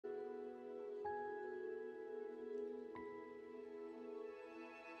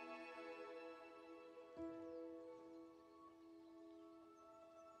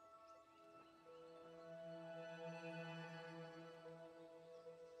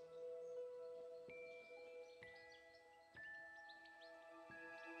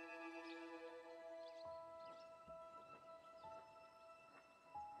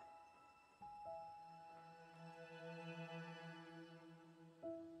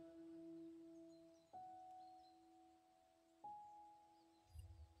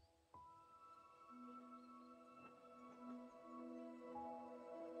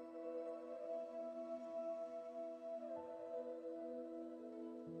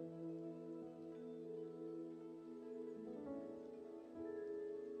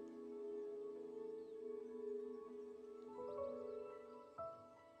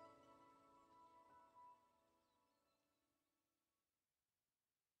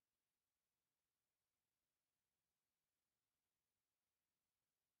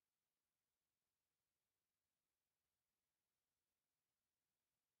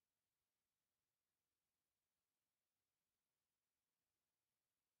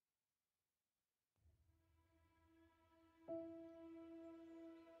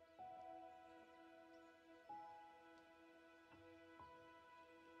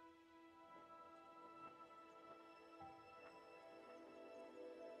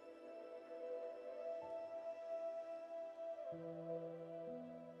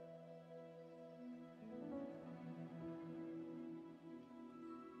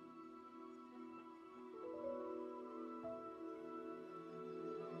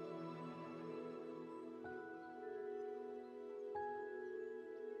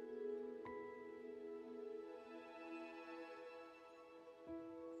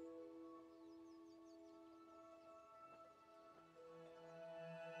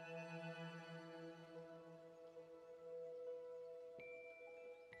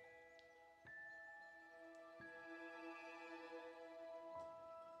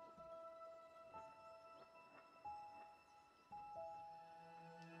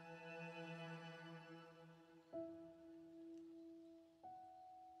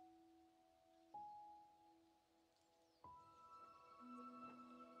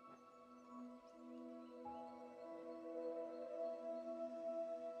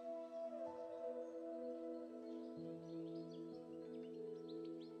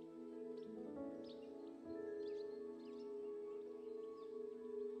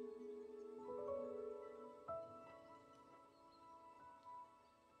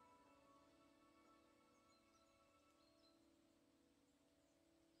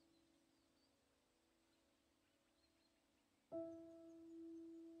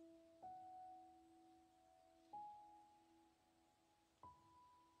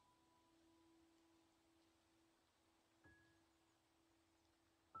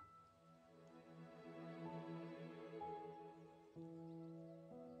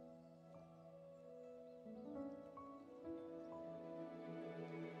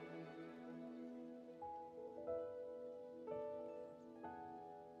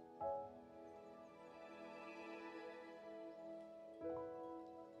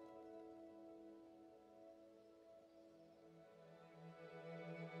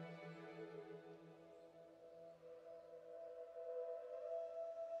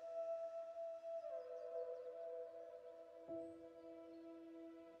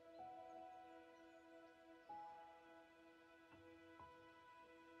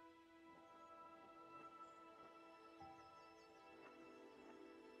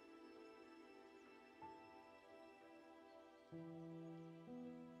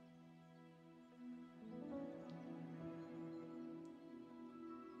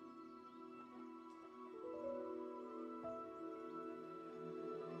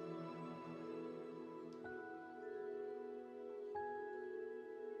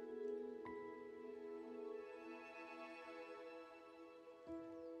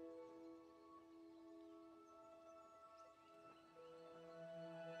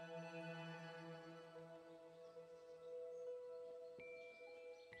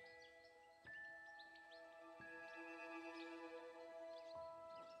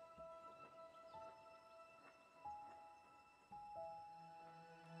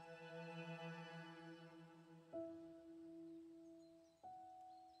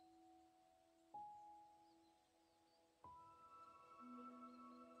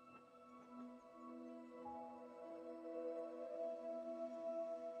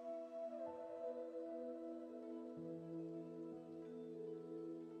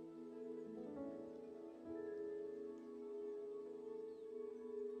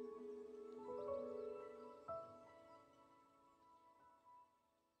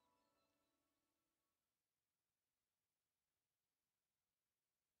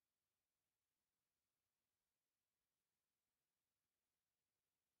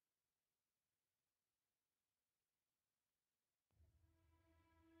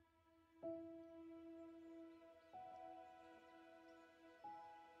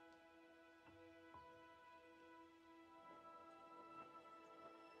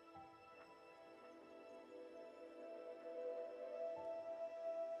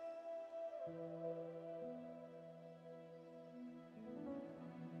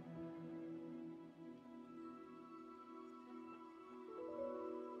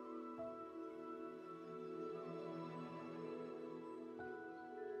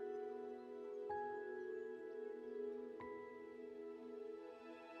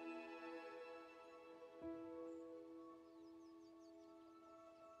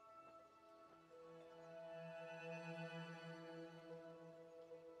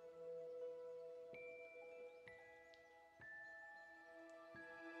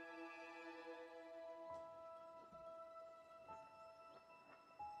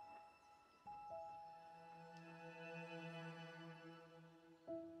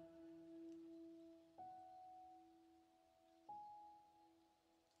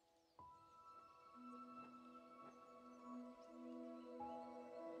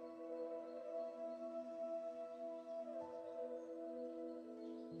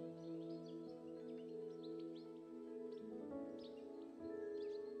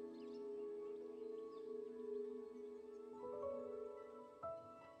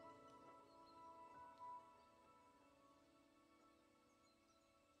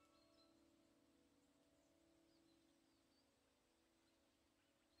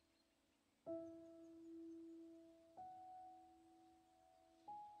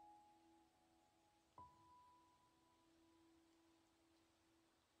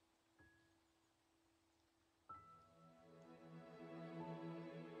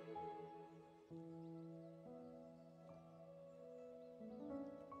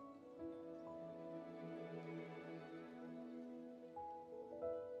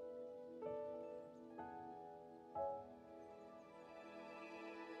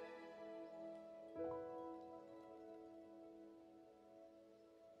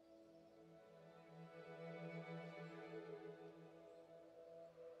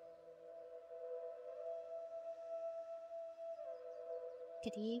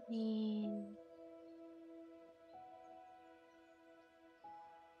Good evening.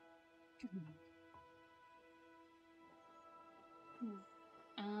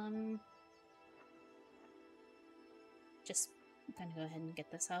 Just gonna go ahead and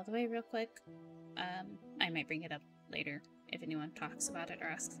get this out of the way real quick. I might bring it up later if anyone talks about it or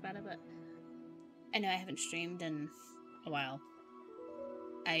asks about it, but I know I haven't streamed in a while.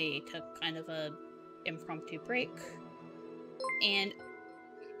 I took kind of a impromptu break, and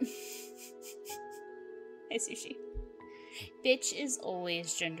hi Sushi. Bitch is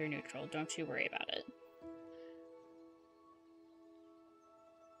always gender neutral, don't you worry about it.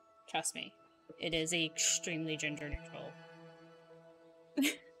 Trust me, it is a extremely gender neutral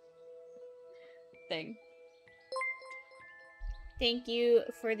thing. Thank you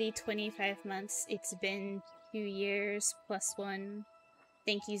for the 25 months. It's been 2 years plus 1.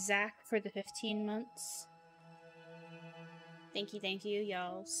 Thank you, Zach, for the 15 months. Thank you.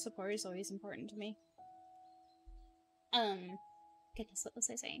 Y'all's support is always important to me. Goodness, what was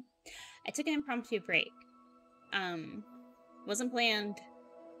I saying? I took an impromptu break. Wasn't planned.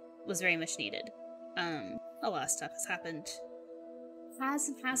 Was very much needed. A lot of stuff has happened.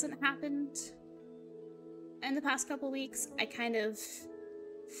 Hasn't happened in the past couple weeks. I kind of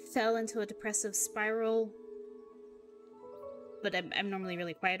fell into a depressive spiral. But I'm normally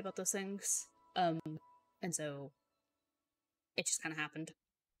really quiet about those things. And so it just kind of happened.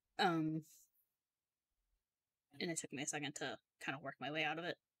 And it took me a second to kind of work my way out of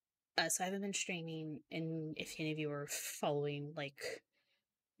it. So I haven't been streaming, and if any of you are following, like,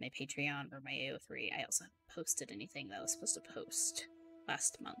 my Patreon or my AO3, I also haven't posted anything that I was supposed to post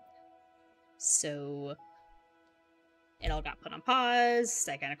last month. So it all got put on pause,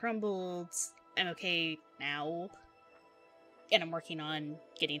 I kind of crumbled. I'm okay now, and I'm working on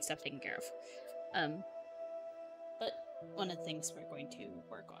getting stuff taken care of. But one of the things we're going to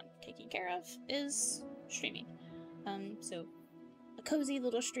work on taking care of is streaming. So a cozy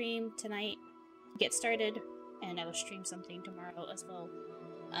little stream tonight, get started, and I will stream something tomorrow as well.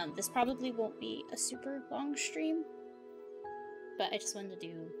 This probably won't be a super long stream, but I just wanted to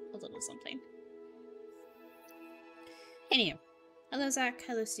do a little something. Anywho, hello Zach,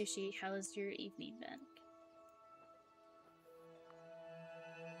 hello Sushi, how has your evening been?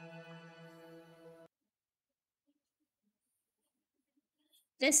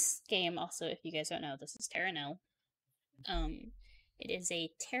 This game, also, if you guys don't know, this is Terra Nil. It is a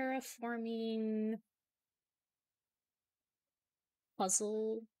terraforming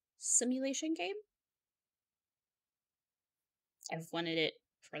puzzle simulation game. I've wanted it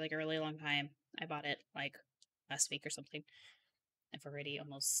for like a really long time. I bought it like last week or something. I've already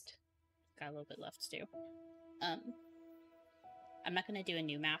almost got a little bit left to do. I'm not going to do a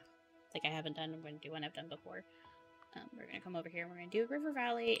new map like I haven't done. I'm going to do one I've done before. We're going to come over here and we're going to do a river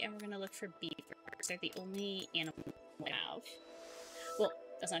valley and we're going to look for beavers. They're the only animal I have. Well,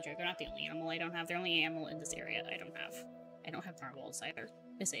 that's not true. They're not the only animal I don't have. They're the only animal in this area I don't have. I don't have narwhals either.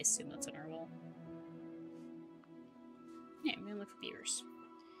 I assume that's a narwhal. Yeah, I'm going to look for beavers.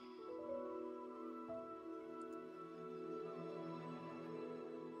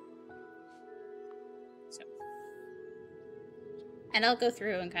 So. And I'll go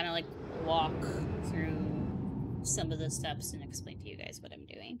through and kind of like walk through some of the steps and explain to you guys what I'm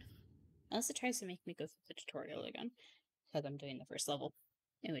doing. Unless it tries to make me go through the tutorial again, because I'm doing the first level.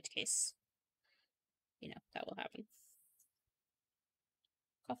 In which case, you know, that will happen.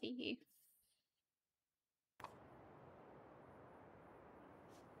 Coffee.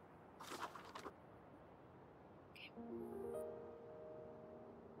 Okay.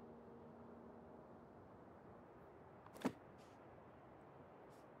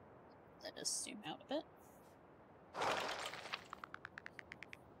 Let us zoom out a bit.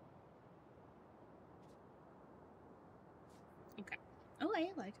 Okay. Oh,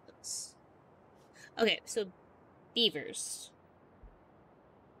 I like this. Okay, so beavers.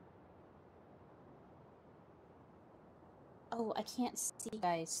 Oh, I can't see you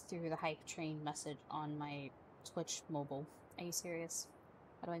guys through the hype train message on my Twitch mobile. Are you serious?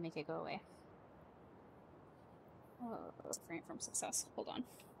 How do I make it go away? Refrain from success. Hold on.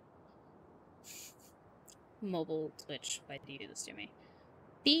 Mobile Twitch, why do you do this to me?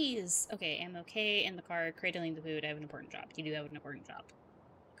 Bees! Okay, I'm okay in the car, cradling the food. I have an important job. You do have an important job.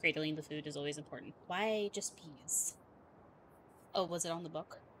 Cradling the food is always important. Why just bees? Oh, was it on the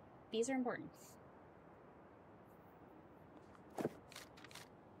book? Bees are important.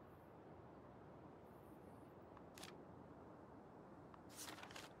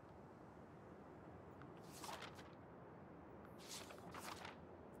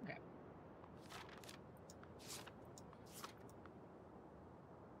 Okay.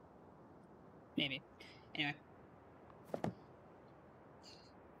 Maybe. Anyway.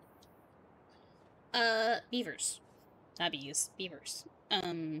 Beavers. Not bees. Beavers.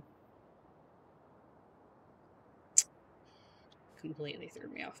 Completely threw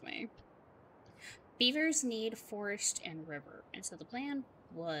me off my... Beavers need forest and river, and so the plan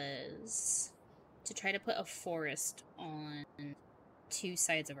was to try to put a forest on 2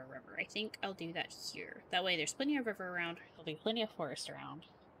 sides of a river. I think I'll do that here. That way there's plenty of river around, there'll be plenty of forest around.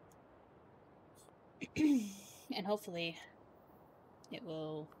 And hopefully it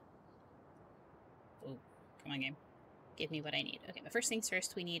will... Oh, come on, game. Give me what I need. Okay, but first things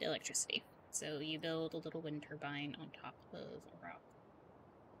first, we need electricity. So you build a little wind turbine on top of a rock.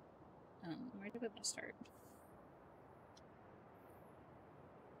 Where do we want to start?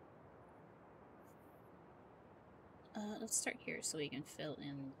 Let's start here so we can fill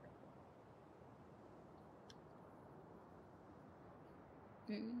in.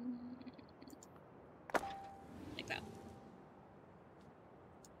 Like that.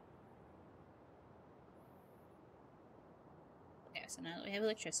 Okay, so now that we have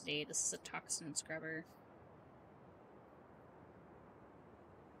electricity, this is a toxin scrubber.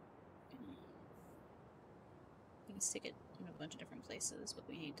 We can stick it in a bunch of different places, but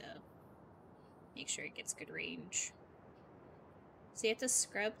we need to make sure it gets good range. So you have to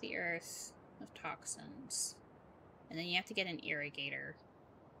scrub the earth of toxins, and then you have to get an irrigator.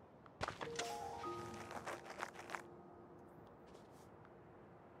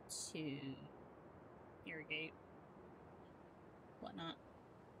 To irrigate whatnot.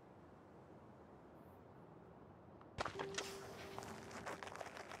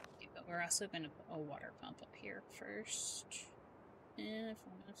 Okay, but we're also going to put a water pump up here first. And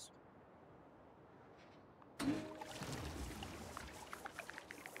almost.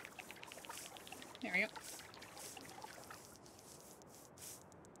 There we go.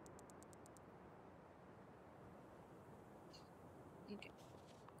 Okay.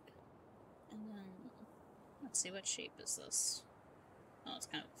 And then, let's see, what shape is this? Oh, it's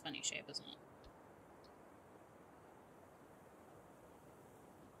kind of a funny shape, isn't it?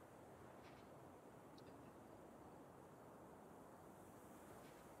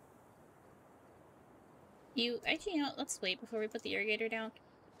 Actually, you know what, let's wait before we put the irrigator down.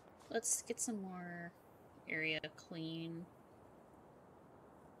 Let's get some more area clean.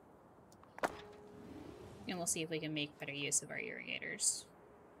 And we'll see if we can make better use of our irrigators.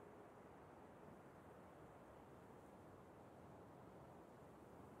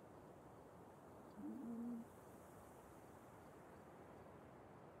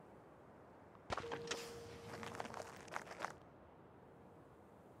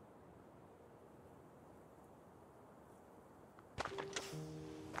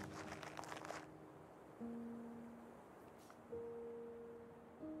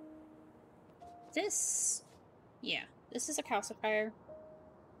 This, yeah, this is a calcifier.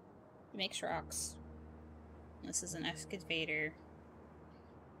 It makes rocks. This is an excavator.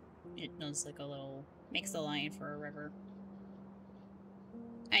 It does like a little, makes the line for a river.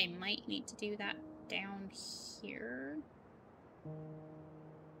 I might need to do that down here.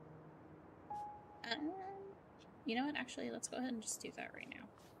 You know what, actually, let's go ahead and just do that right now.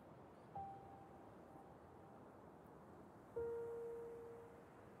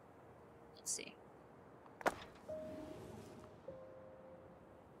 Let's see.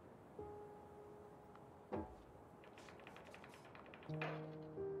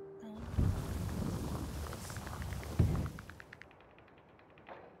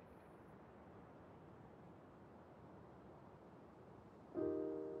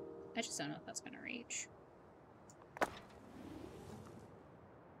 I just don't know if that's gonna reach. I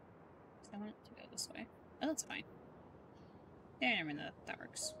want it to go this way. Oh, that's fine. Yeah, never mind, that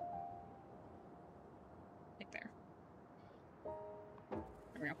works. Like there.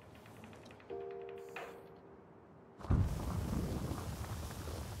 There we go.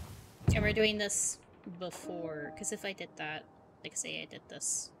 And we're doing this before, because if I did that, like say I did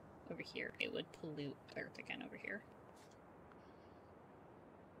this over here, it would pollute Earth again over here.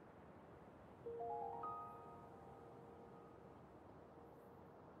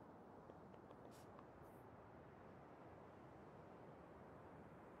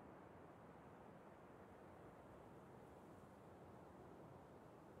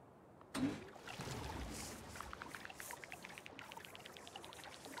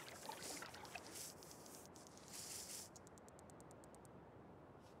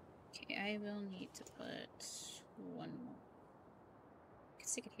 I will need to put one more. I can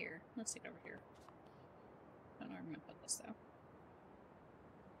stick it here. Let's stick it over here. I don't know where I'm gonna put this though.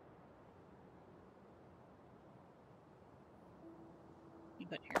 You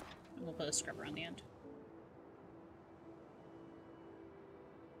put it here. And we'll put a scrubber on the end.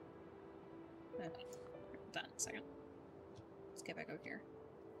 That in a second. Let's get back over here.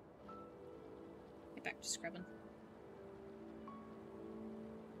 Get back to scrubbing.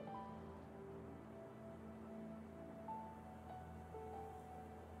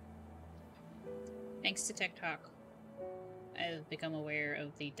 Thanks to TikTok, I've become aware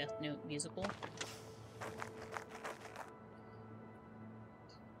of the Death Note musical.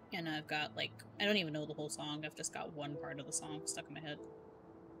 And I've got, like, I don't even know the whole song, I've just got one part of the song stuck in my head.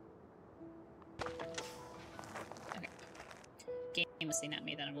 Okay. Game is saying at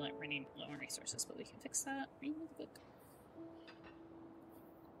me that I'm running low on resources, but we can fix that. Read the book.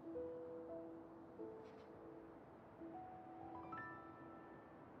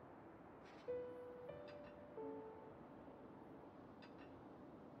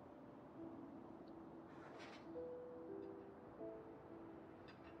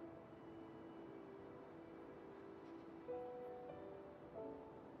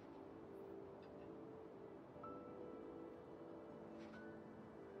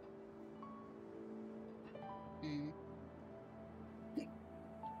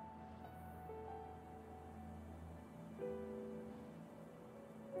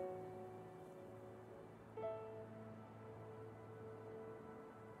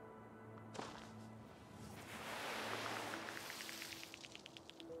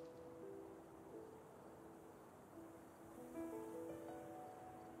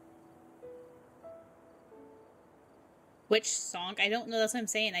 Which song? I don't know, that's what I'm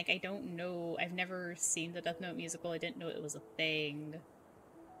saying. Like, I don't know. I've never seen the Death Note musical. I didn't know it was a thing.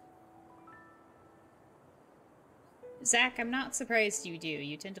 Zach, I'm not surprised you do.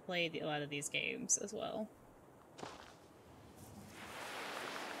 You tend to play a lot of these games as well.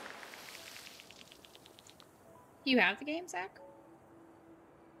 You have the game, Zach?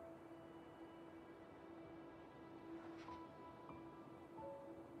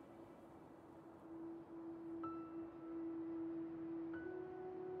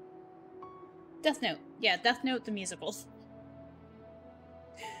 Death Note. Yeah, Death Note the musical.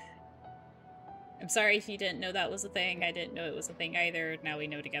 I'm sorry if you didn't know that was a thing. I didn't know it was a thing either. Now we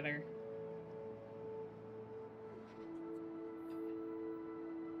know together.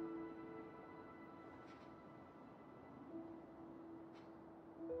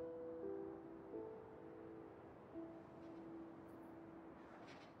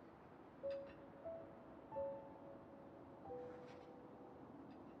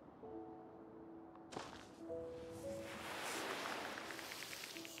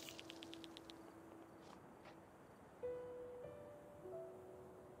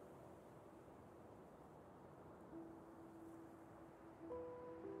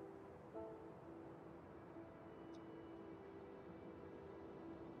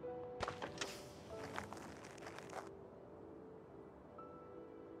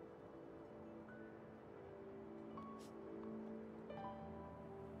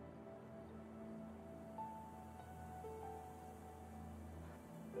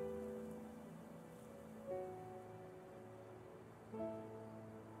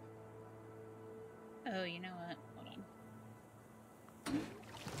 Oh, you know what? Hold on.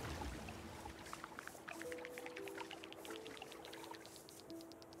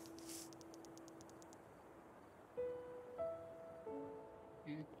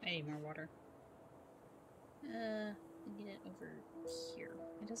 I need more water. I need it over here.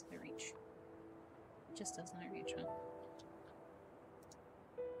 It doesn't reach. It just does not reach, huh?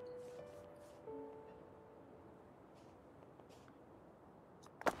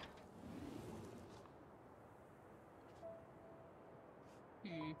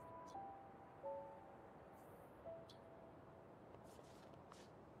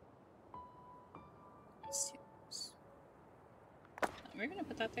 We're gonna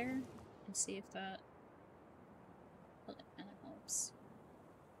put that there and see if that helps.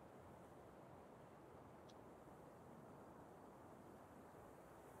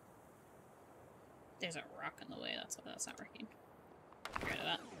 There's a rock in the way, that's why that's not working. Get rid of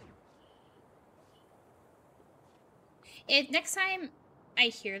that. If next time I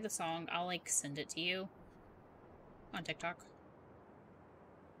hear the song, I'll like send it to you on TikTok.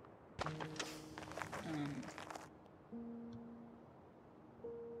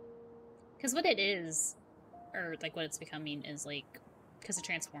 Because what it is, or like what it's becoming, is like because of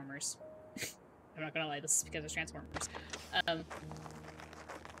Transformers. I'm not gonna lie, this is because of Transformers.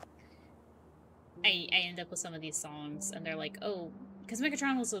 I end up with some of these songs, and they're like, oh, because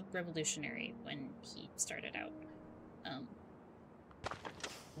Megatron was a revolutionary when he started out.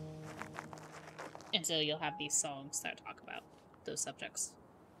 And so you'll have these songs that talk about those subjects,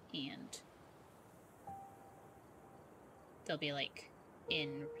 and they'll be like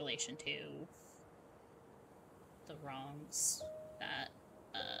in relation to the wrongs that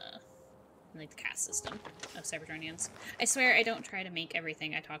like the caste system of Cybertronians. I swear I don't try to make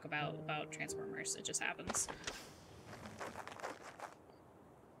everything I talk about Transformers. It just happens.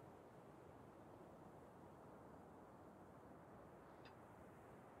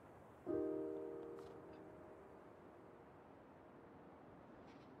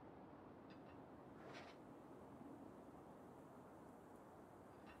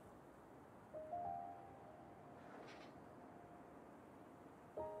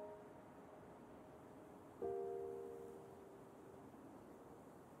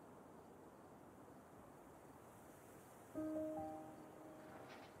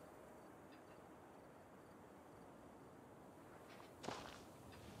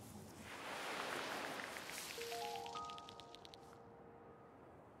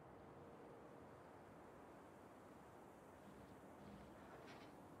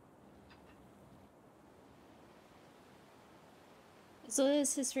 So this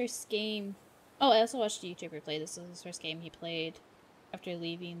is his first game. Oh, I also watched a YouTuber play. This was his first game he played after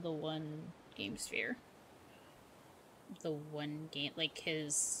leaving the one game sphere. The one game, like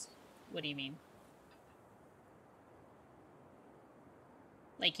his... What do you mean?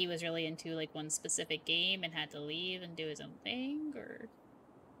 Like he was really into like one specific game and had to leave and do his own thing, or...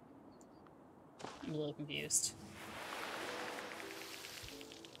 I'm a little confused.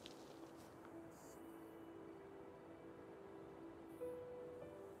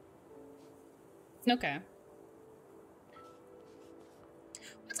 Okay.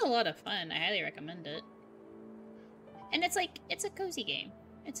 It's a lot of fun. I highly recommend it. And it's like, it's a cozy game.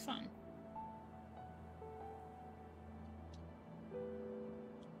 It's fun.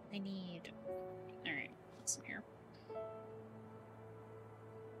 I need... Alright, listen here.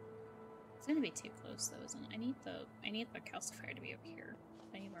 It's gonna be too close though, isn't it? I need the calcifier to be over here.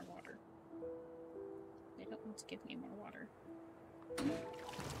 I need more water. They don't want to give me more water.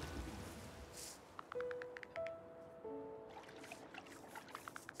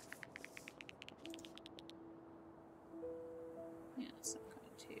 Yeah, it's not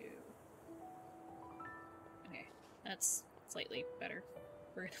going to... Okay, that's slightly better.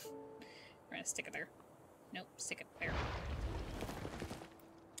 We're gonna stick it there. Nope, stick it there.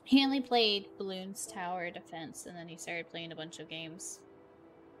 He only played Bloons Tower Defense, and then he started playing a bunch of games.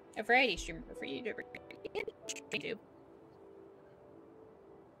 A variety streamer for you to do.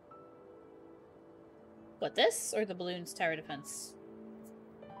 What, this? Or the Bloons Tower Defense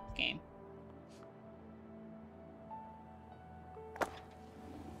game?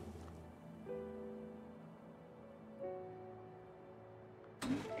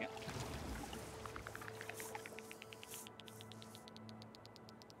 Yeah.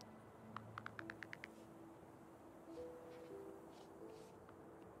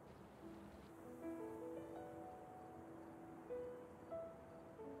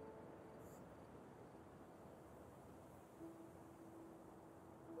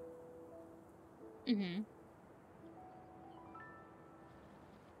 Mm-hmm.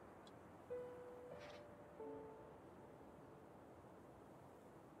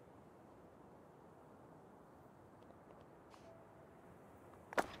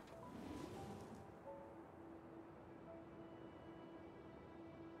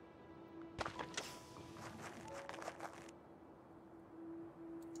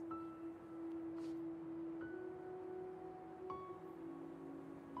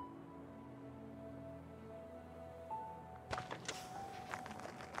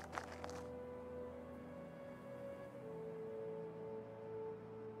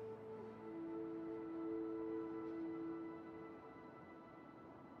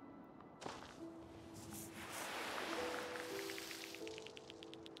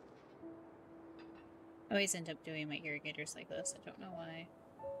 I always end up doing my irrigators like this. I don't know why.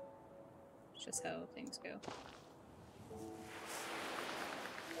 It's just how things go.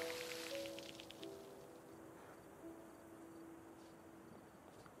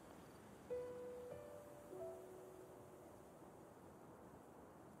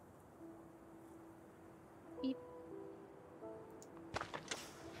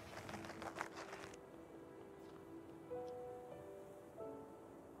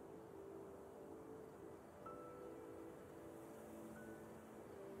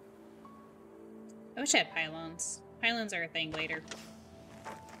 I wish I had pylons. Pylons are a thing later.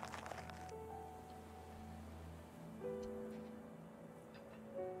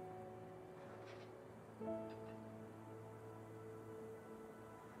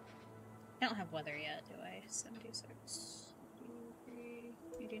 I don't have weather yet, do I? 76,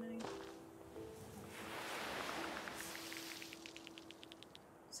 83, 89.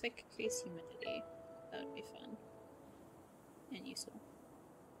 So I could increase humidity. That would be fun. And useful.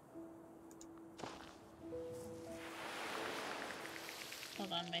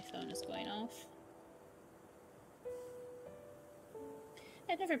 Hold on, my phone is going off.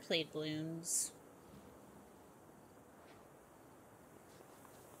 I've never played Blooms.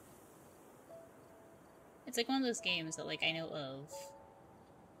 It's like one of those games that, like, I know of.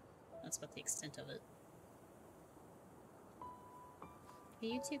 That's about the extent of it. Are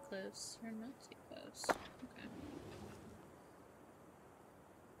you too close? You're not too close. Okay.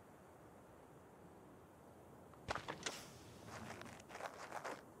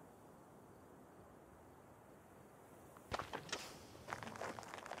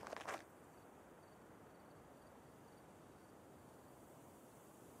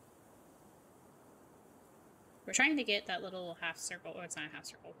 We're trying to get that little half circle, or it's not a half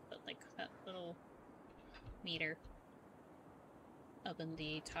circle, but like that little meter up in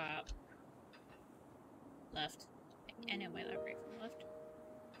the top left. I know my left, right from left.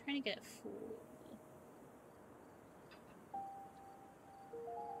 I'm trying to get it full.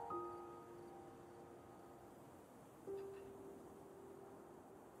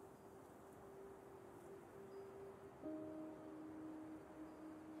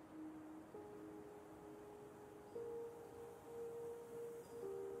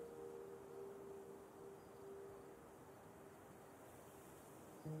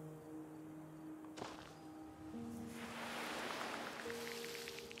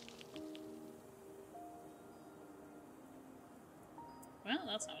 Well,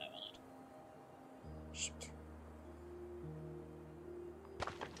 that's not what I wanted. Shoot.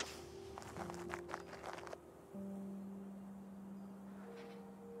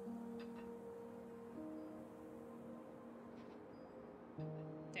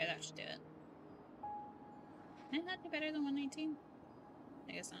 There, that should do it. Can that do better than 119?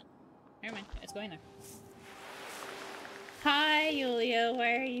 I guess not. Never mind, it's going there. Hi, Yulia.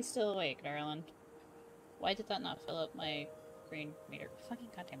 Why are you still awake, darling? Why did that not fill up my green meter? Fucking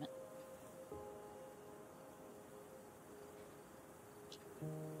goddammit.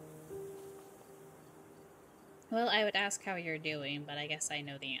 Well, I would ask how you're doing, but I guess I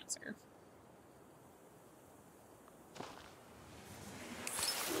know the answer.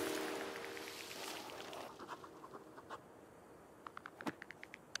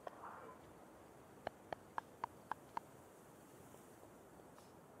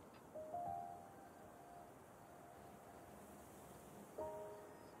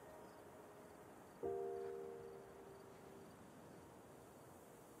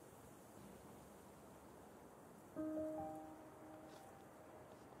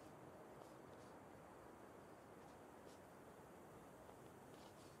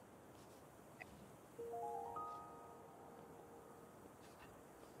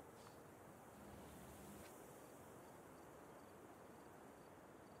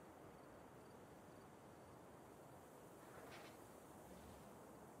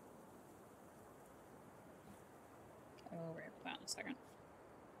 Oh, right. Hold on a second.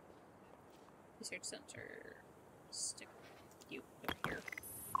 Research center. Stick you over here.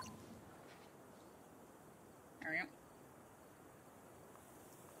 There we go.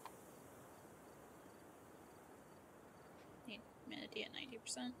 Need humidity at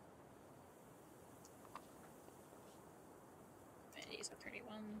 90%. Humidity's at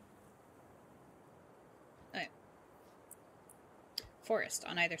 31. Okay. Forest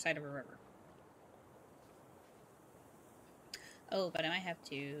on either side of a river. Oh, but I might have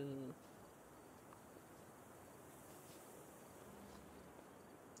to...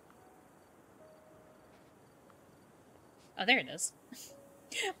 Oh, there it is.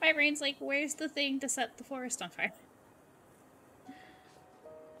 My brain's like, where's the thing to set the forest on fire?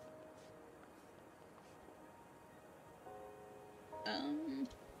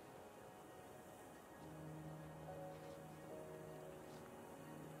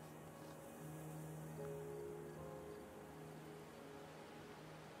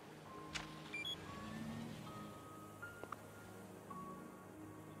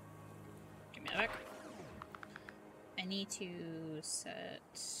 Give me that back. I need to set...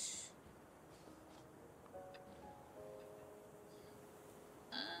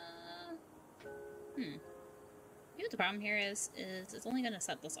 You know what the problem here is it's only gonna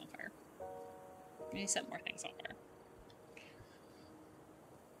set this on fire. Let me set more things on fire.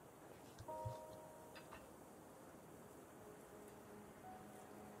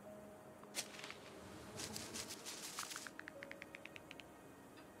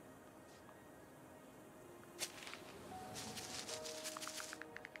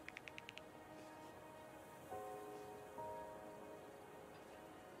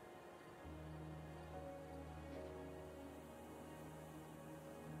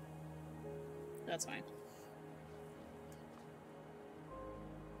 That's fine.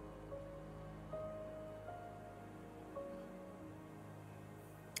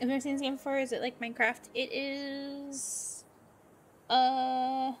 I've never seen this game before. Is it like Minecraft? It is.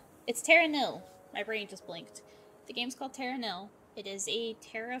 It's Terra Nil. My brain just blinked. The game's called Terra Nil. It is a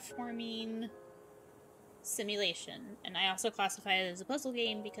terraforming simulation, and I also classify it as a puzzle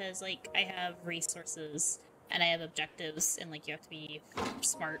game because, like, I have resources and I have objectives, and like you have to be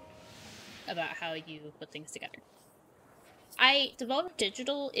smart about how you put things together. Devolver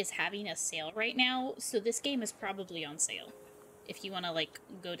Digital is having a sale right now, so this game is probably on sale. If you want to, like,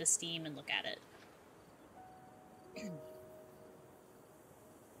 go to Steam and look at it.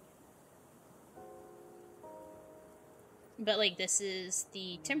 But, like, this is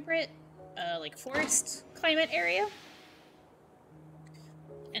the temperate, like, forest climate area.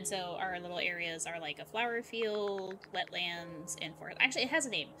 And so our little areas are, like, a flower field, wetlands, and forest. Actually, it has a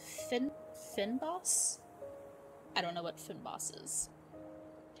name. Finboss? I don't know what Finboss is.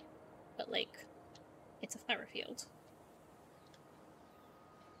 But, like, it's a flower field.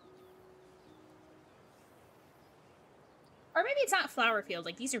 Or maybe it's not flower field,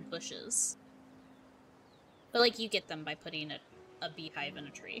 like, these are bushes. But, like, you get them by putting a beehive in a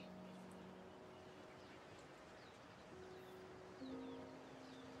tree.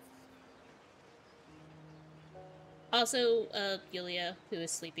 Also, Yulia, who is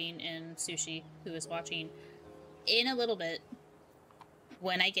sleeping, and Sushi, who is watching, in a little bit,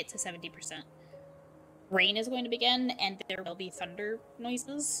 when I get to 70%, rain is going to begin, and there will be thunder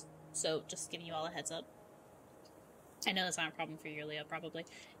noises, so just giving you all a heads up. I know that's not a problem for Yulia, probably.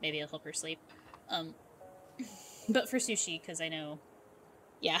 Maybe it'll help her sleep. But for Sushi, because I know...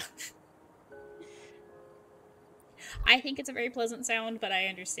 Yeah. I think it's a very pleasant sound, but I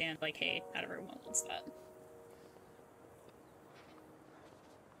understand, like, hey, not everyone wants that.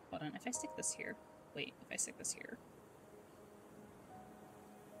 Hold on, if I stick this here... Wait, if I stick this here...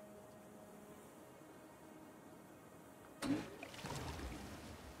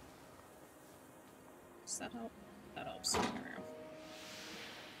 Does that help? That helps.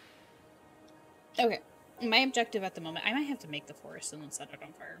 Okay. My objective at the moment... I might have to make the forest and then set it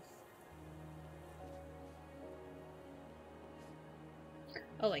on fire.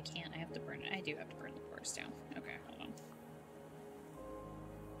 Oh, I can't. I have to burn it. I do have to burn the forest down. Okay, hold on.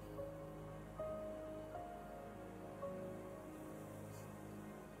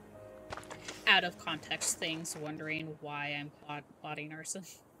 Out of context things, wondering why I'm plotting arson.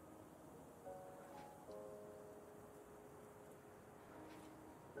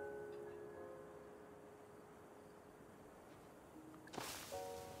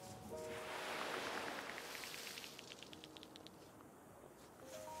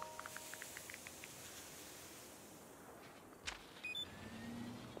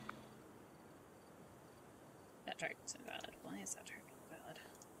 That target's invalid. Why is that target invalid?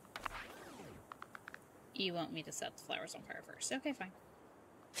 You want me to set the flowers on fire first. Okay, fine.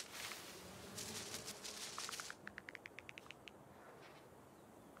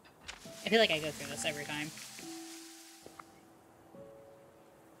 I feel like I go through this every time.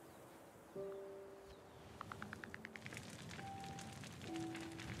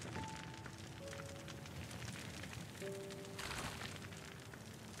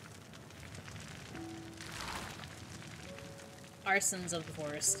 Arsons of the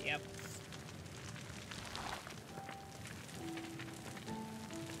forest, yep.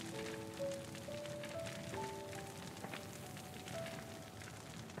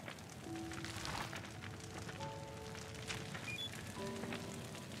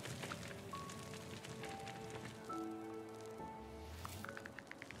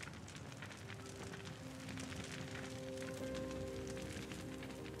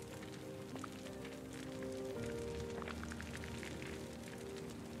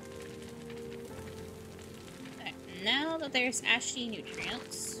 Now that there's ashy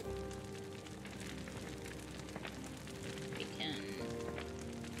nutrients, we can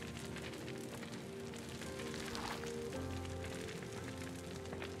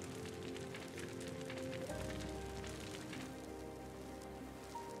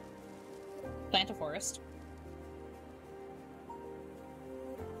plant a forest.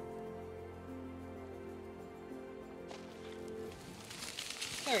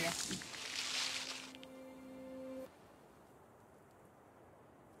 There we go.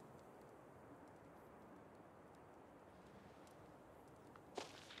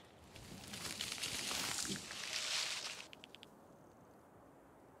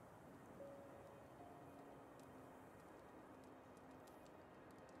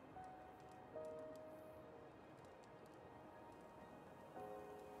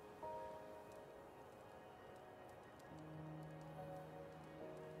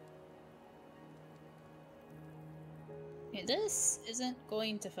 Okay, this isn't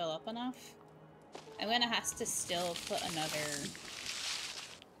going to fill up enough. I'm gonna have to still put another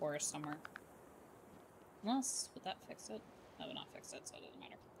forest somewhere. Unless, would that fix it? That would not fix it, so it doesn't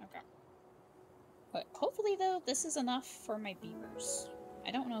matter. Okay. But hopefully, though, this is enough for my beavers.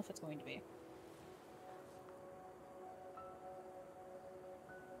 I don't know if it's going to be.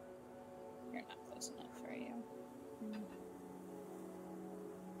 You're not close enough, are you?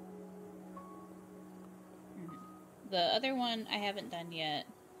 The other one I haven't done yet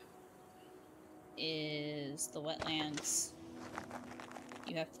is the wetlands.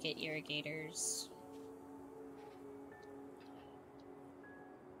 You have to get irrigators.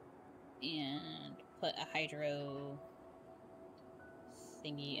 And put a hydro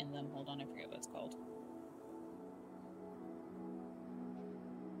thingy in them. Hold on, I forget what it's called.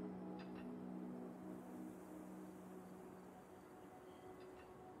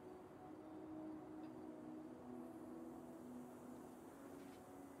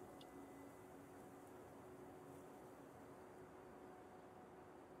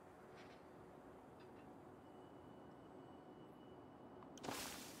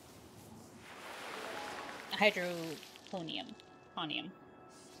 Hydroponium.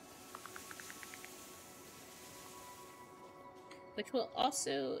 Which will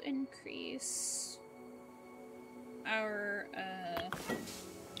also increase our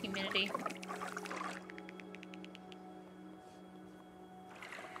humidity.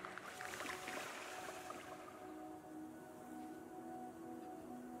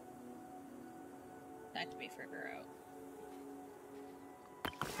 That to be further out.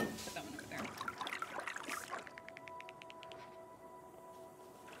 Put that one over there.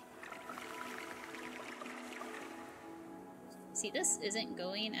 See, this isn't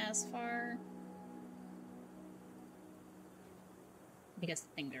going as far because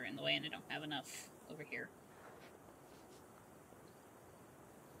things are in the way and I don't have enough over here.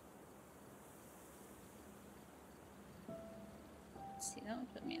 Let's see, that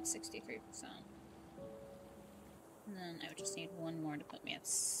would put me at 63%. And then I would just need one more to put me at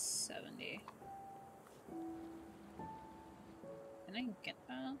 70. Can I get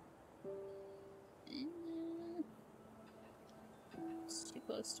that? It's too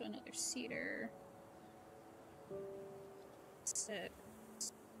close to another cedar. 6.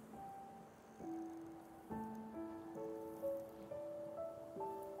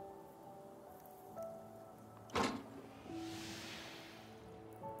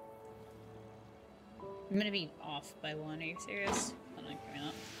 I'm gonna be off by 1, are you serious? I'm not giving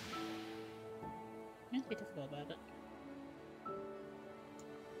up. I'm gonna be difficult about it.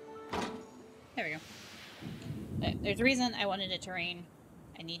 There we go. There's a reason I wanted it to rain.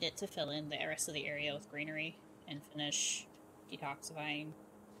 I need it to fill in the rest of the area with greenery and finish detoxifying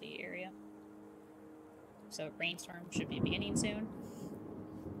the area. So rainstorm should be beginning soon.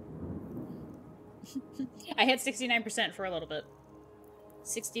 I had 69% for a little bit.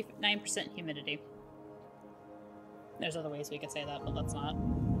 69% humidity. There's other ways we could say that, but let's not.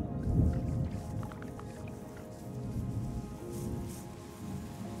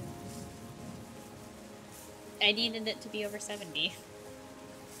 I needed it to be over 70.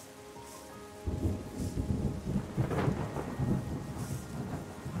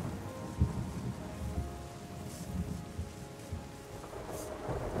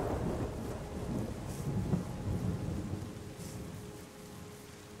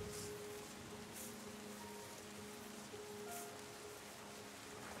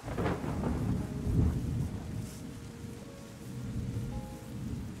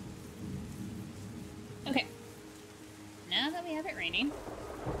 Okay. Now that we have it raining,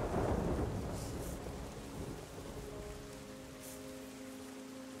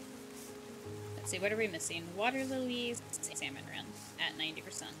 let's see, what are we missing? Water lilies, salmon run at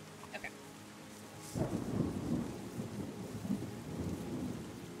 90%. Okay.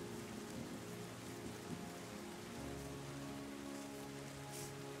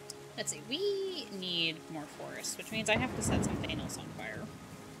 Let's see, we need more forest, which means I have to set something else on fire.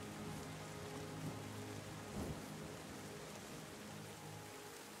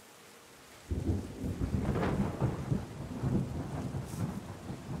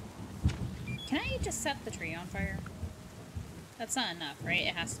 just set the tree on fire? That's not enough, right?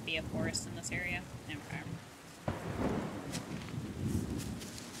 It has to be a forest in this area. Okay.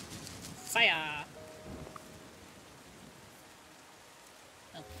 Fire!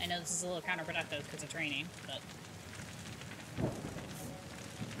 Oh, I know this is a little counterproductive because it's raining, but...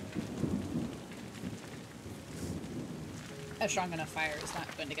 a strong enough fire is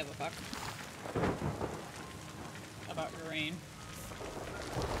not going to give a fuck about your rain.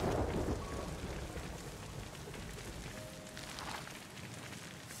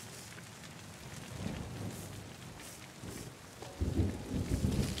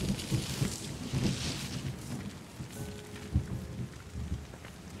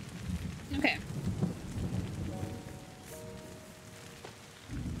 Okay.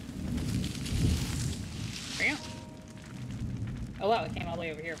 There you go. Oh wow, it came all the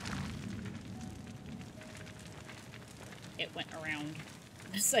way over here. It went around.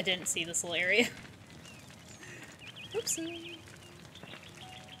 I didn't see this little area. Oopsie.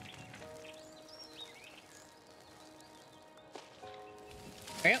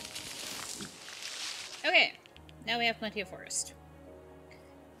 There we go. Okay, now we have plenty of forest.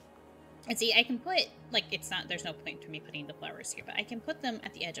 And see, I can put, like, it's not, there's no point to me putting the flowers here, but I can put them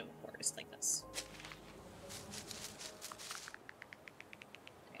at the edge of a forest like this.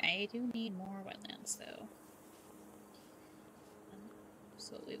 I do need more wetlands, though.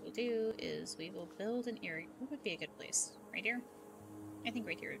 So what we will do is we will build an area. What would be a good place? Right here? I think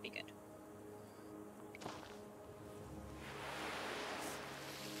right here would be good.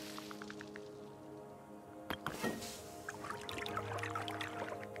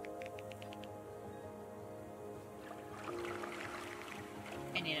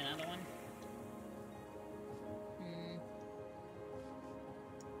 I need another one.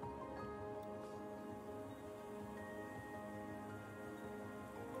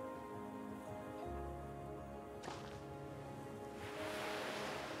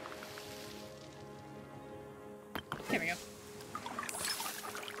 There we go.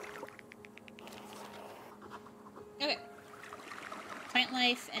 Okay. Plant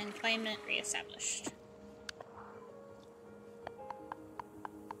life and climate reestablished.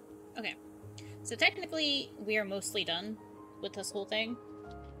 Okay. So technically, we are mostly done with this whole thing.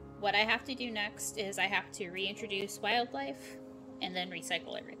 What I have to do next is I have to reintroduce wildlife and then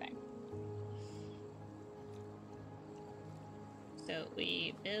recycle everything. So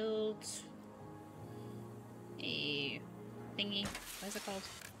we build a thingy. What is it called?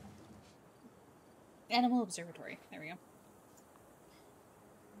 Animal observatory. There we go.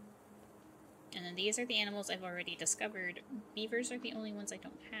 And then these are the animals I've already discovered. Beavers are the only ones I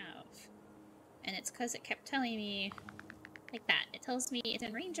don't have. And it's because it kept telling me like that. It tells me it's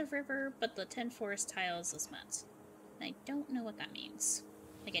in range of river, but the 10 forest tiles is met. And I don't know what that means.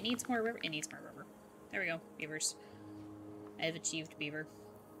 Like, it needs more river. It needs more river. There we go. Beavers. I have achieved beaver.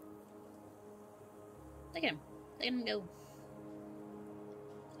 Look at him. Look at him go.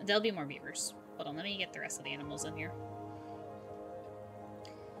 There'll be more beavers. Hold on, let me get the rest of the animals in here.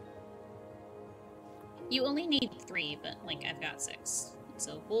 You only need 3, but, like, I've got 6.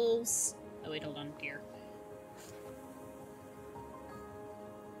 So, wolves... Oh, wait, hold on. Deer.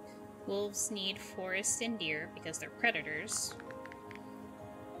 Wolves need forest and deer because they're predators.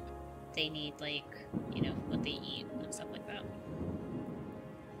 They need, like, you know, what they eat and stuff like that.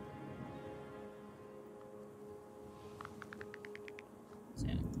 So.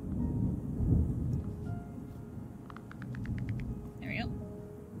 There we go.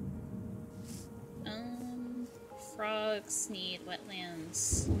 Frogs need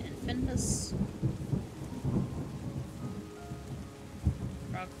wetlands and fynbos.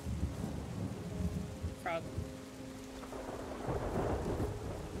 Frog. Frog.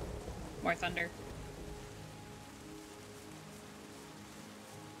 More thunder.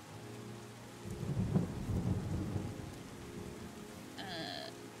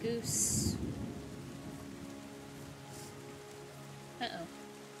 Goose. Uh-oh.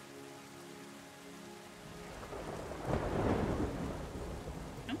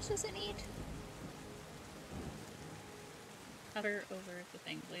 How much does it need? Hover over the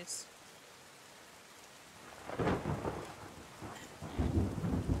thing, please.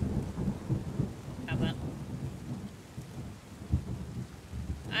 How about?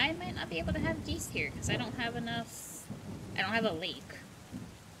 I might not be able to have geese here because I don't have enough. I don't have a lake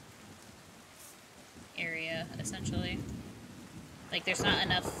area, essentially. Like, there's not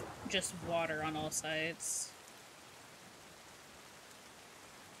enough just water on all sides.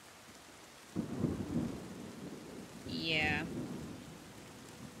 Yeah.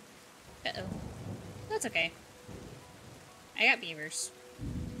 Uh-oh. That's okay. I got beavers.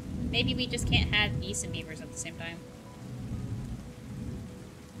 Maybe we just can't have geese and beavers at the same time.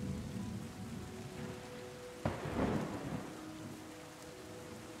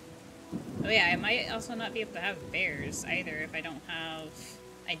 Oh yeah, I might also not be able to have bears either if I don't have...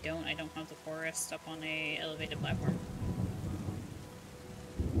 I don't have the forest up on a elevated platform.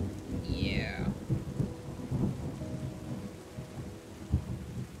 Yeah.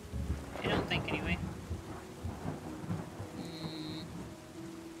 I don't think, anyway.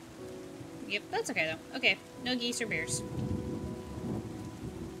 Yep, that's okay, though. Okay, no geese or bears.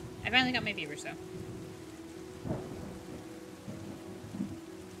 I finally got my beavers, though.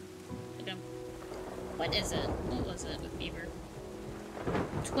 What is it? What was it with beaver?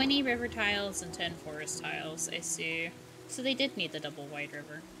 20 river tiles and 10 forest tiles, I see. So they did need the double wide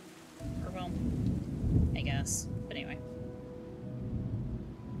river. Or, well, I guess. But anyway.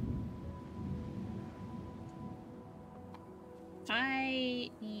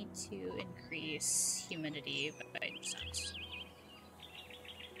 I need to increase humidity by 5%.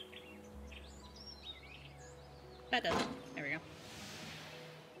 That does it. There we go.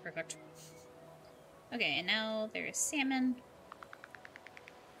 Perfect. Okay, and now there's salmon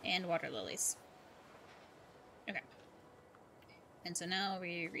and water lilies. Okay. And so now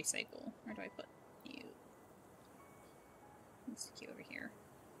we recycle. Where do I put you? Let's stick you over here.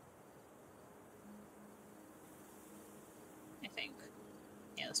 I think.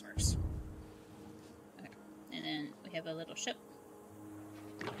 Yeah, this works. Okay. And then we have a little ship.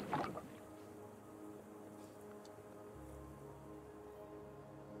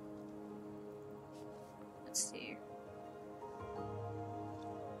 Let's see.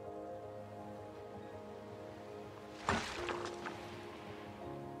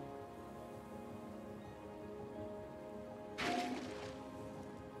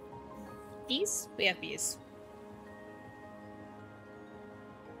 Bees? We have bees.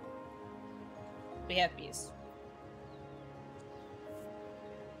 We have bees.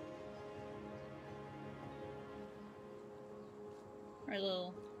 Our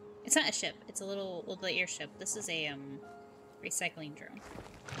little... It's not a ship. It's a little airship. This is a, recycling drone.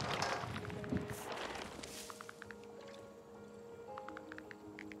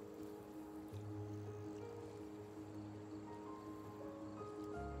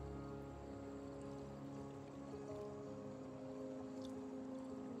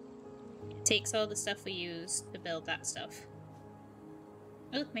 It takes all the stuff we use to build that stuff.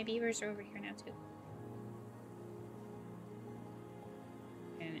 Oh, look, my beavers are over here now, too.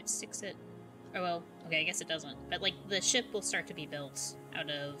 And it sticks it... Oh, well, okay, I guess it doesn't. But, like, the ship will start to be built out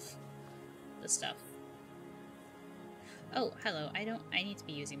of the stuff. Oh, hello. I need to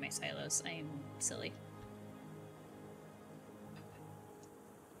be using my silos. I am silly.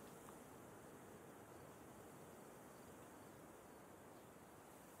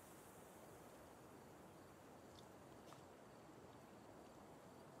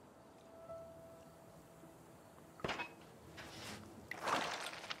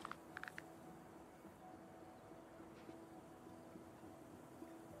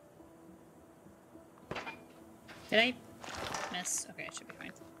 Did I miss? Okay, it should be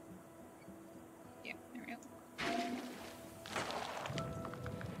fine. Yeah, there we go.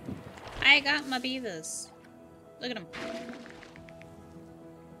 I got my beavers. Look at them.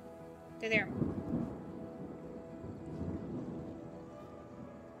 They're there.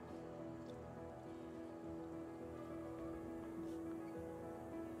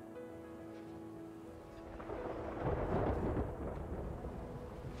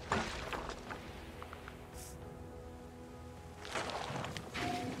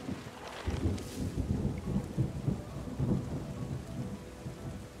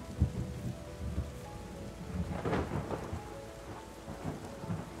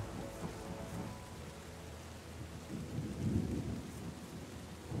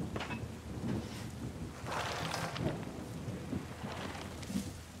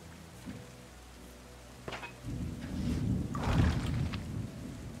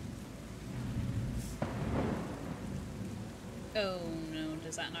 Oh no,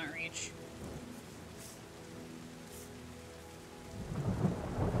 does that not reach?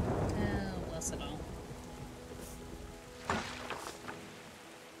 Oh, bless it all.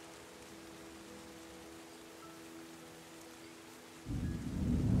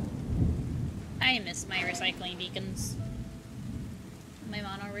 I miss my recycling beacons. My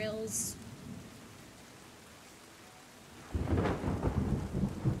monorails.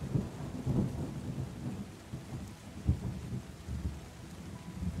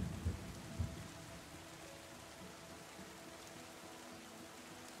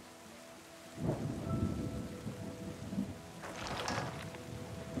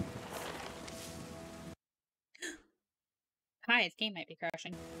 Hi, the game might be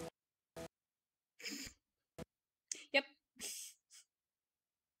crashing. Yep.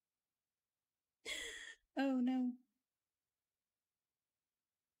 Oh no.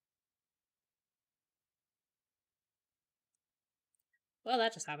 Well,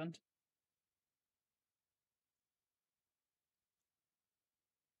 that just happened.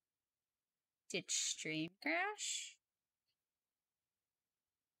 Did stream crash?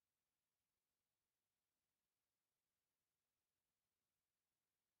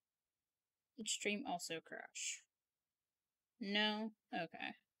 Did stream also crash? No?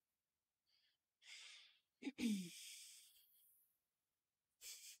 Okay.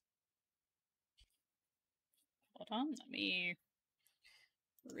 Hold on, let me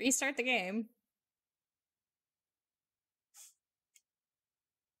restart the game.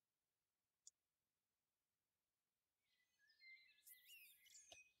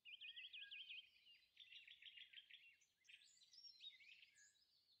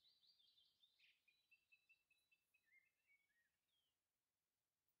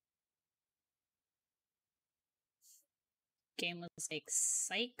 Game was like,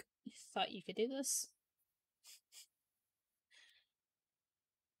 psych, you thought you could do this?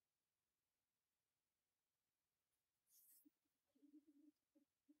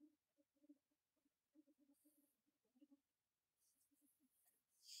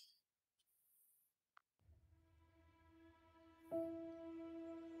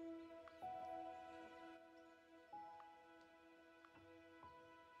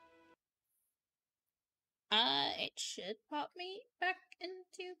 It should pop me back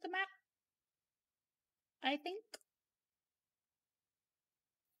into the map, I think.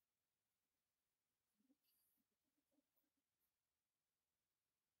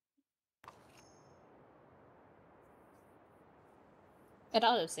 It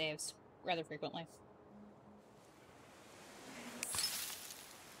auto-saves rather frequently.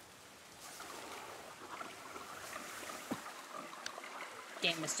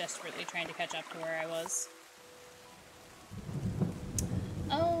 Game was desperately trying to catch up to where I was.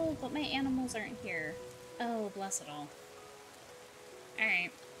 Oh, but my animals aren't here. Oh, bless it all. Alright.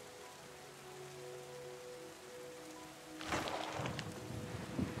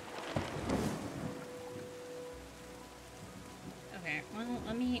 Okay, well,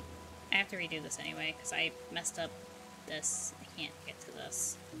 I have to redo this anyway, because I messed up this. I can't get to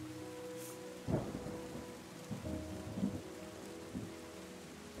this.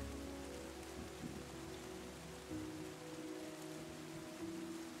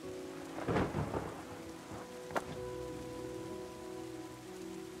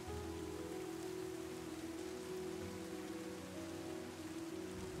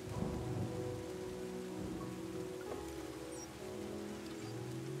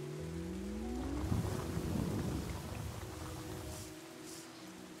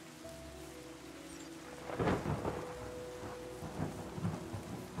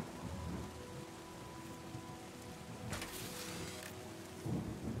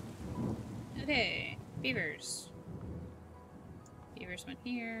 Okay, beavers. Beavers went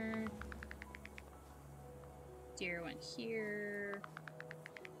here. Deer went here.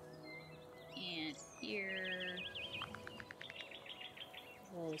 And here.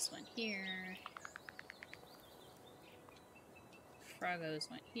 Wolves went here. Froggos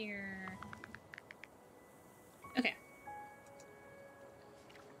went here. Okay.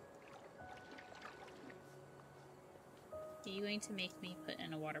 Are you going to make me put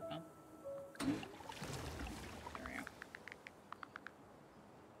in a water pump? There we go.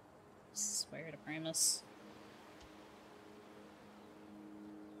 Swear to Primus.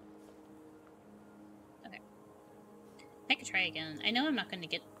 Okay. I could try again. I know I'm not going to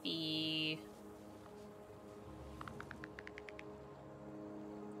get the...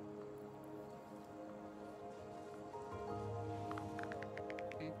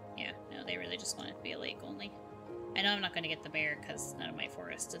 Yeah, no, they really just want it to be a lake only. I know I'm not going to get the bear because none of my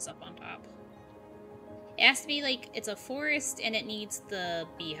forest is up on top. It has to be like, it's a forest and it needs the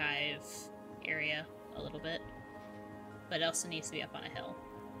beehive area a little bit. But it also needs to be up on a hill.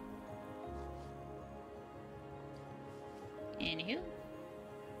 Anywho.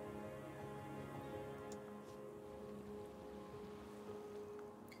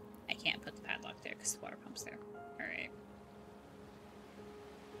 I can't put the padlock there because the water pump's there. Alright.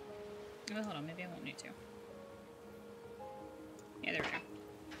 Oh, hold on, maybe I won't need to. Yeah, there we go.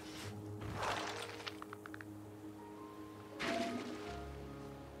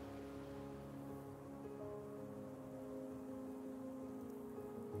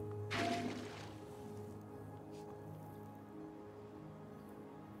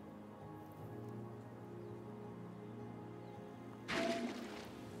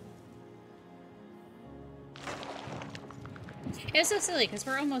 It's so silly because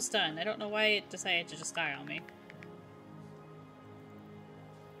we're almost done. I don't know why it decided to just die on me.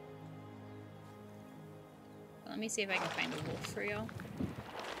 Let me see if I can find a wolf for y'all.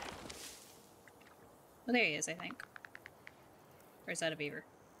 Oh, there he is, I think. Or is that a beaver?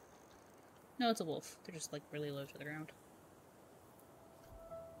 No, it's a wolf. They're just, like, really low to the ground.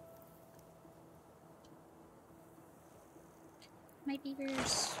 My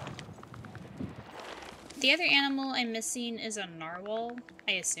beavers. The other animal I'm missing is a narwhal.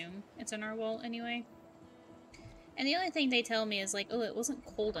 I assume it's a narwhal anyway. And the only thing they tell me is like, oh, it wasn't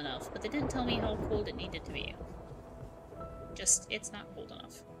cold enough, but they didn't tell me how cold it needed to be. Just, it's not cold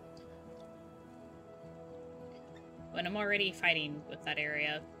enough. When I'm already fighting with that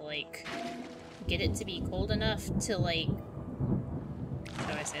area, like, get it to be cold enough to, like,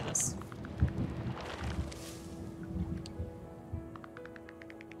 how do I say this?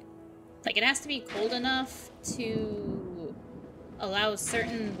 Like, it has to be cold enough to allow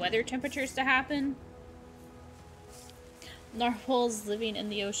certain weather temperatures to happen. Narwhals living in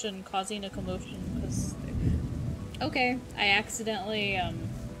the ocean causing a commotion because... Okay, I accidentally,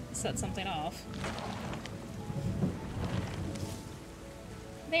 set something off.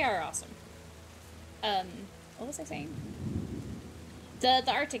 They are awesome. What was I saying? The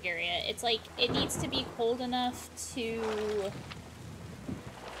Arctic area, it's like, it needs to be cold enough to...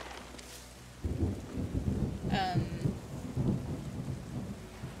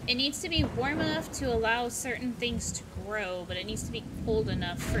 it needs to be warm enough to allow certain things to grow, but it needs to be cold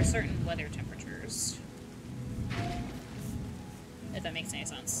enough for certain weather temperatures. If that makes any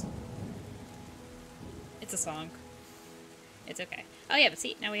sense. It's a song. It's okay. Oh yeah, but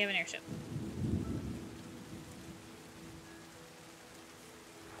see, now we have an airship.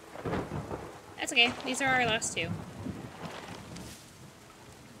 That's okay. These are our last two.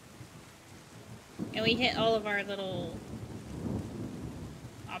 And we hit all of our little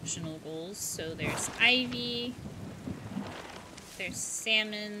optional goals. So there's ivy, there's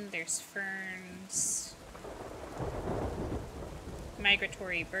salmon, there's ferns,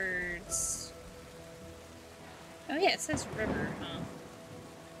 migratory birds. Oh yeah, it says river, huh?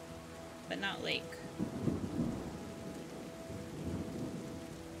 But not lake.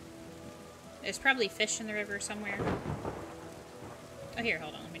 There's probably fish in the river somewhere. Oh, here,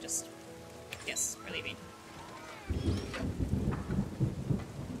 hold on, let me just... Yes, we're leaving.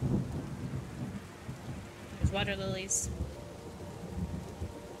 There's water lilies.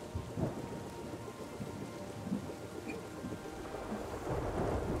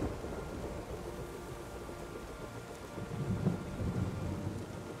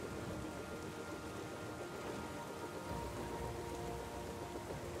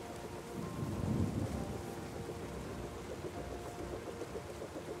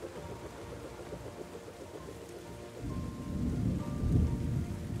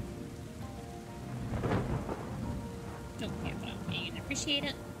 Appreciate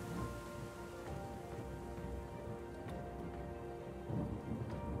it.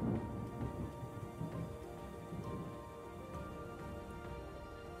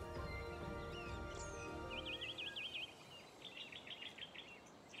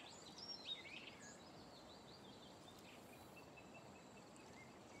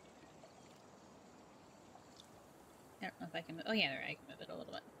 I don't know if I can move. Oh yeah, there, I can move it a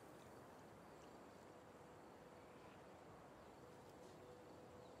little bit.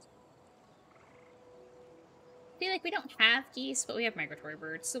 I feel like we don't have geese, but we have migratory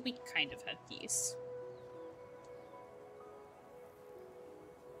birds, so we kind of have geese.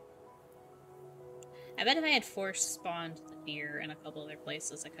 I bet if I had force spawned the deer in a couple other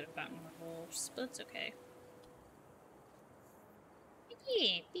places, I could have gotten more wolves, but it's okay.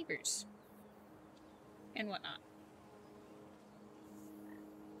 Yeah, beavers. And whatnot.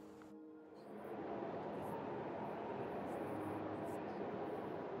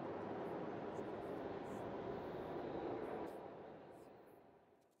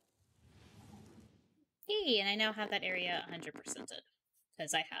 Hey, and I now have that area 100%ed,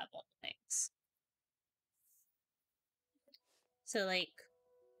 because I have all the things. So, like,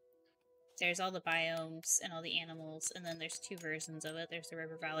 there's all the biomes and all the animals, and then there's two versions of it. There's the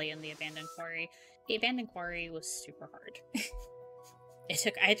River Valley and the Abandoned Quarry. The Abandoned Quarry was super hard.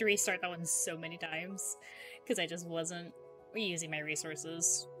 I had to restart that one so many times, because I just wasn't using my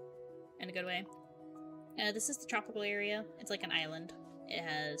resources in a good way. This is the tropical area. It's like an island. It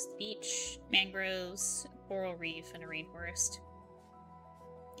has the beach, mangroves, coral reef, and a rainforest.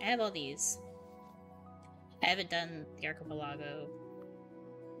 I have all these. I haven't done the archipelago,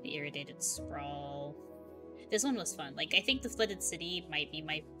 the irrigated sprawl. This one was fun. Like, I think the flooded city might be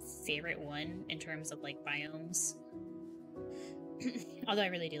my favorite one in terms of, like, biomes. Although I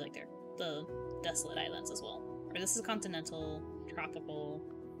really do like the desolate islands as well. Or this is continental, tropical,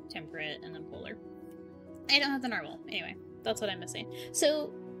 temperate, and then polar. I don't have the narwhal. Anyway, that's what I'm missing.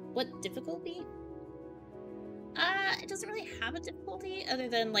 So, what difficulty? It doesn't really have a difficulty other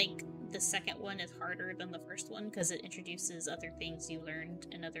than like the second one is harder than the first one because it introduces other things you learned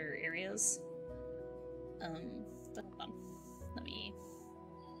in other areas. But hold on. Let me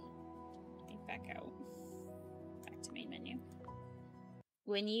get back out. Back to main menu.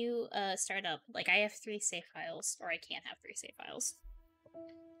 When you start up, like I have 3 save files, or I can't have 3 save files.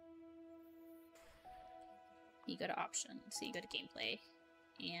 You go to options, so you go to gameplay,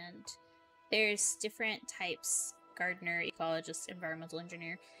 and there's different types: gardener, ecologist, environmental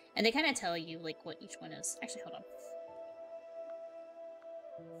engineer, and they kind of tell you like what each one is. Actually, hold on.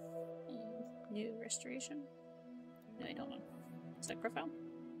 New restoration. No, I don't know. Select profile.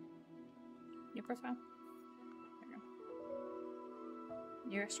 New profile. There we go.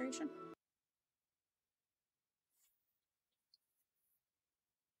 New restoration.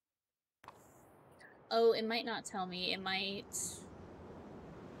 Oh, it might not tell me. It might.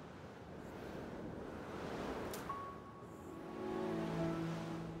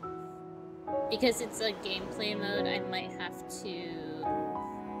 Because it's a gameplay mode, I might have to...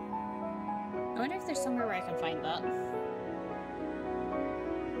 I wonder if there's somewhere where I can find that.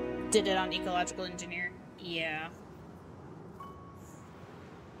 Did it on Ecological Engineer? Yeah.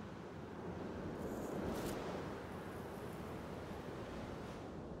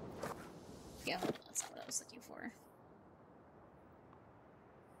 Yeah, that's not what I was looking for.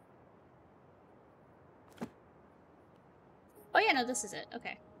 Oh yeah, no, this is it.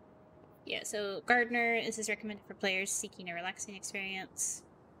 Okay. Yeah, so Gardener, this is recommended for players seeking a relaxing experience.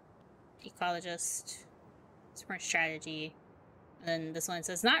 Ecologist, smart strategy. And then this one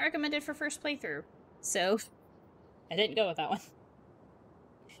says not recommended for first playthrough. So I didn't go with that one.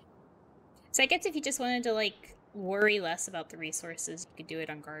 So I guess if you just wanted to like worry less about the resources, you could do it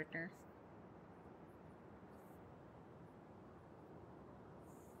on Gardener.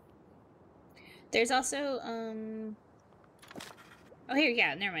 There's also oh here,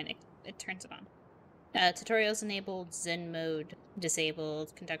 yeah, never mind. It turns it on. Tutorials enabled, Zen mode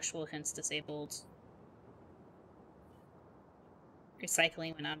disabled, contextual hints disabled.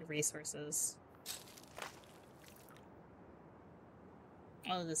 Recycling when out of resources.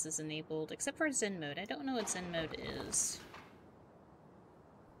 All of this is enabled, except for Zen mode. I don't know what Zen mode is.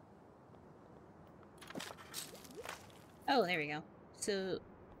 Oh, there we go. So,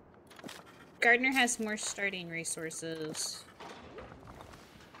 Gardener has more starting resources.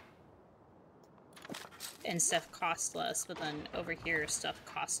 And stuff costs less, but then over here stuff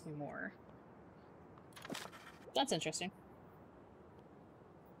costs more. That's interesting.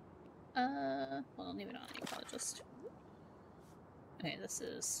 Well, I'll leave it on ecologist. Okay, this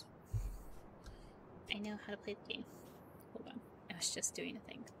is... I know how to play the game. Hold on. I was just doing a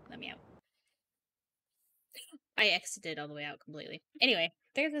thing. Let me out. I exited all the way out completely. Anyway,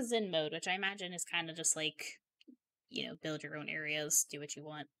 there's a Zen mode, which I imagine is kind of just like, you know, build your own areas, do what you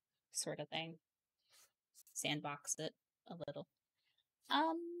want, sort of thing. Sandbox it a little.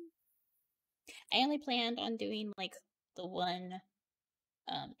 I only planned on doing like the one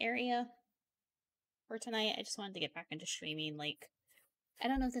area for tonight. I just wanted to get back into streaming. Like, I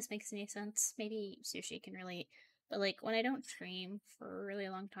don't know if this makes any sense. Maybe Sushi can relate, but like when I don't stream for a really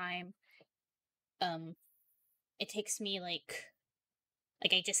long time, it takes me like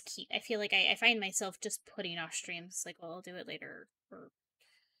I just keep. I feel like I find myself just putting off streams. Like, well, I'll do it later, or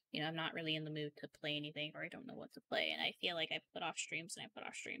you know, I'm not really in the mood to play anything, or I don't know what to play, and I feel like I put off streams and I put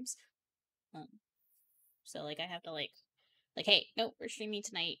off streams. So like I have to like, hey, nope, we're streaming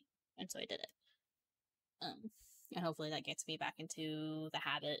tonight, and so I did it. And hopefully that gets me back into the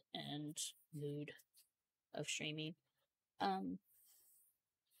habit and mood of streaming. 1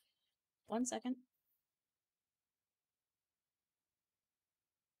 second.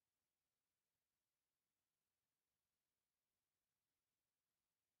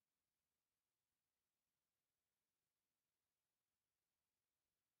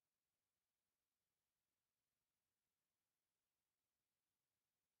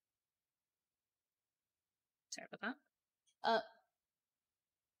 Sorry about that.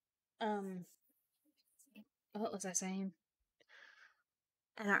 What was I saying?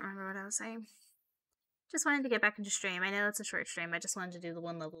 I don't remember what I was saying. Just wanted to get back into stream. I know it's a short stream. I just wanted to do the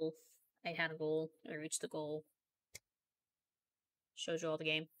one level. I had a goal. I reached the goal. Shows you all the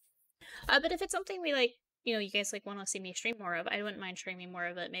game. But if it's something we like, you know, you guys like want to see me stream more of, I wouldn't mind streaming more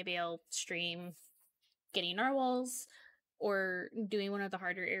of it. Maybe I'll stream getting narwhals or doing one of the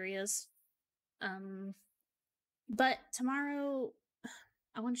harder areas. But tomorrow,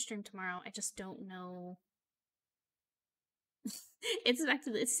 I want to stream tomorrow. I just don't know.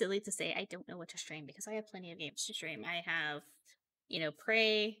 It's silly to say I don't know what to stream because I have plenty of games to stream. I have,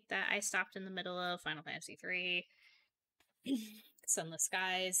 Prey that I stopped in the middle of, Final Fantasy 3, Sunless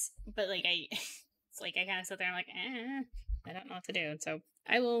Skies. But like it's like I kind of sit there and I'm like, I don't know what to do. So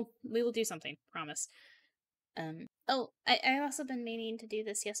we will do something, promise. I also been meaning to do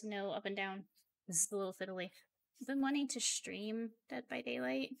this yes and no, up and down. This is a little fiddly. I've been wanting to stream Dead by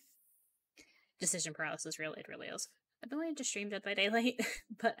Daylight. Decision paralysis, it really is. I've been wanting to stream Dead by Daylight,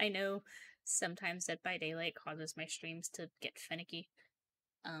 but I know sometimes Dead by Daylight causes my streams to get finicky.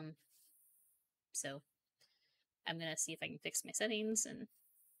 So I'm gonna see if I can fix my settings and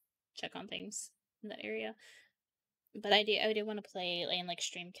check on things in that area. But I do want to play like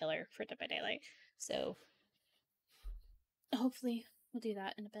Stream Killer for Dead by Daylight. So hopefully we'll do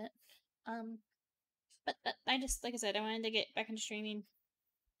that in a bit. But I just, like I said, I wanted to get back into streaming.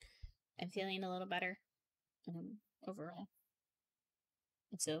 I'm feeling a little better overall.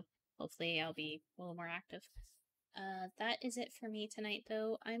 And so hopefully I'll be a little more active. That is it for me tonight,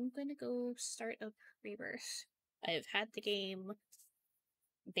 though. I'm going to go start up Rebirth. I've had the game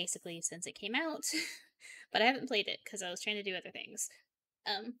basically since it came out, but I haven't played it because I was trying to do other things.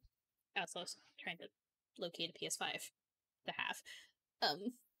 I was also trying to locate a PS5 to have.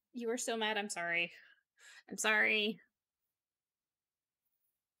 You were so mad, I'm sorry. I'm sorry.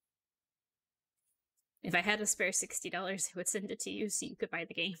 If I had a spare $60, I would send it to you so you could buy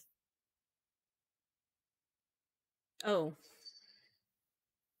the game. Oh.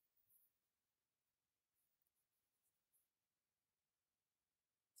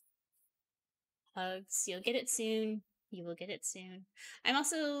 Hugs. You'll get it soon. You will get it soon. I'm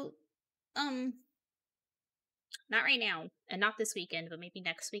also, not right now, and not this weekend, but maybe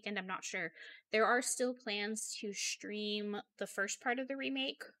next weekend, I'm not sure. There are still plans to stream the first part of the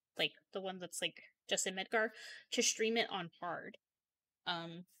remake, like the one that's like just in Midgar, to stream it on hard.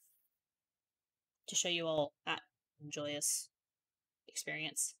 To show you all that joyous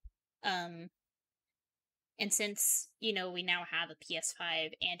experience. And since, we now have a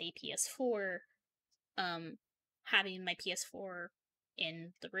PS5 and a PS4, having my PS4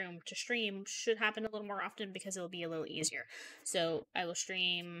 in the room to stream should happen a little more often because it'll be a little easier. So I will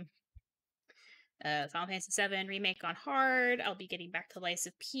stream Final Fantasy VII Remake on hard, I'll be getting back to Lies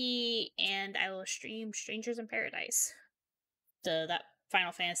of P, and I will stream Strangers in Paradise. That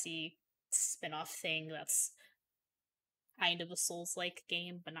Final Fantasy spin-off thing that's kind of a Souls-like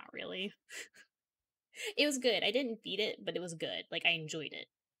game, but not really. It was good. I didn't beat it, but it was good. Like, I enjoyed it.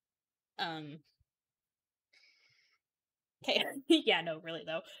 Okay. Yeah, no, really,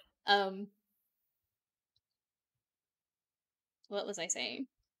 though. What was I saying?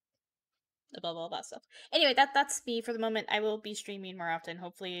 Above all that stuff. Anyway, that's me for the moment. I will be streaming more often.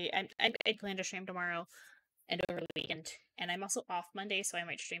 Hopefully, I plan to stream tomorrow and over the weekend. And I'm also off Monday, so I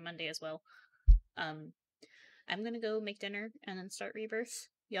might stream Monday as well. I'm gonna go make dinner and then start Rebirth.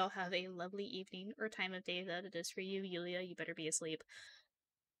 Y'all have a lovely evening or time of day that it is for you. Yulia, you better be asleep.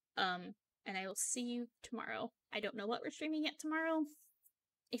 And I will see you tomorrow. I don't know what we're streaming yet tomorrow.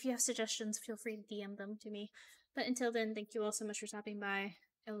 If you have suggestions, feel free to DM them to me. But until then, thank you all so much for stopping by.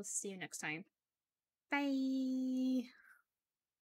 I will see you next time. Bye!